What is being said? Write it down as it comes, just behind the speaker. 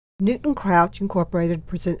Newton Crouch Incorporated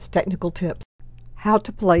presents technical tips. How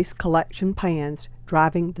to place collection pans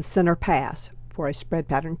driving the center pass for a spread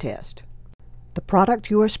pattern test. The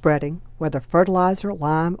product you are spreading, whether fertilizer,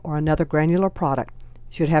 lime, or another granular product,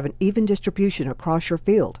 should have an even distribution across your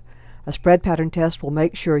field. A spread pattern test will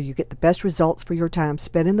make sure you get the best results for your time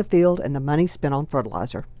spent in the field and the money spent on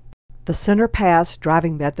fertilizer. The center pass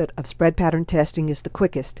driving method of spread pattern testing is the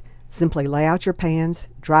quickest. Simply lay out your pans,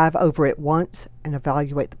 drive over it once, and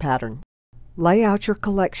evaluate the pattern. Lay out your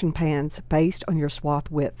collection pans based on your swath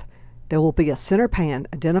width. There will be a center pan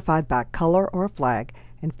identified by color or a flag,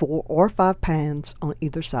 and 4 or 5 pans on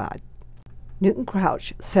either side. Newton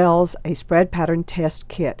Crouch sells a spread pattern test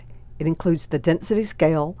kit. It includes the density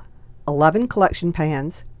scale, 11 collection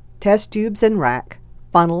pans, test tubes and rack,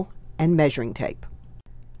 funnel, and measuring tape.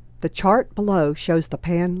 The chart below shows the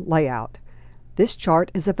pan layout. This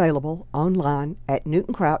chart is available online at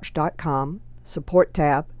newtoncrouch.com, Support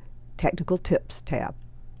tab, Technical Tips tab.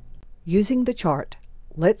 Using the chart,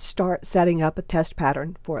 let's start setting up a test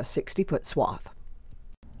pattern for a 60-foot swath.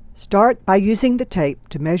 Start by using the tape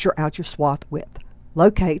to measure out your swath width.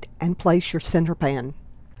 Locate and place your center pan.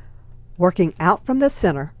 Working out from the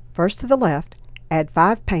center, first to the left, add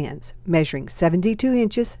 5 pans, measuring 72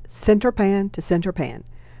 inches center pan to center pan.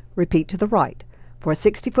 Repeat to the right. For a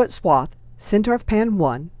 60-foot swath, center of pan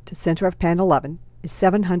 1 to center of pan 11 is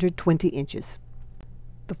 720 inches.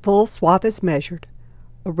 The full swath is measured.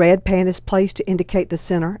 A red pan is placed to indicate the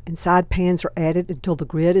center, and side pans are added until the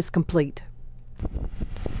grid is complete.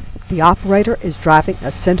 The operator is driving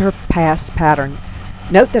a center pass pattern.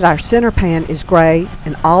 Note that our center pan is gray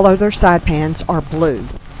and all other side pans are blue.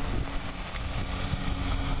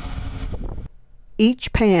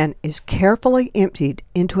 Each pan is carefully emptied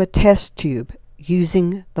into a test tube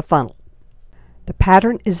using the funnel. The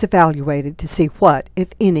pattern is evaluated to see what, if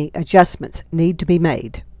any, adjustments need to be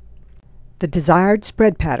made. The desired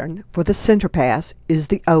spread pattern for the center pass is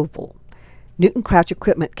the oval. Newton Crouch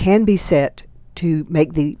equipment can be set to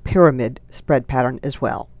make the pyramid spread pattern as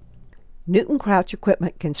well. Newton Crouch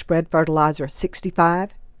equipment can spread fertilizer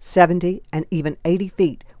 65, 70, and even 80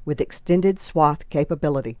 feet with extended swath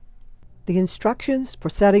capability. The instructions for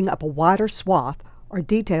setting up a wider swath are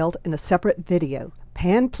detailed in a separate video,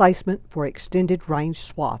 Pan Placement for Extended Range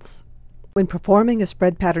Swaths. When performing a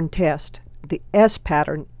spread pattern test, the S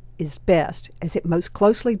pattern is best as it most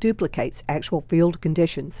closely duplicates actual field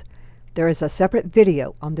conditions. There is a separate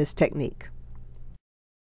video on this technique.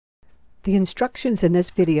 The instructions in this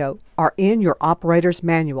video are in your operator's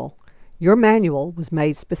manual. Your manual was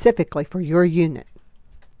made specifically for your unit.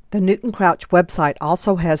 The Newton Crouch website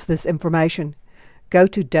also has this information. Go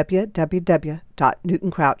to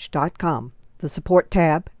www.newtoncrouch.com. The Support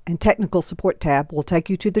tab and Technical Support tab will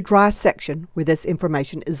take you to the Dry section where this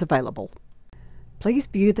information is available. Please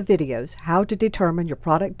view the videos How to Determine Your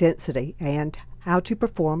Product Density and How to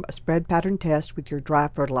Perform a Spread Pattern Test with Your Dry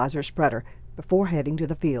Fertilizer Spreader before heading to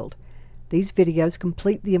the field. These videos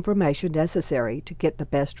complete the information necessary to get the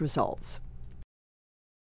best results.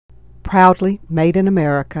 Proudly made in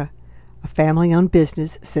America, a family-owned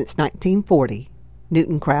business since 1940,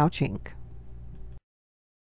 Newton Crouch, Inc.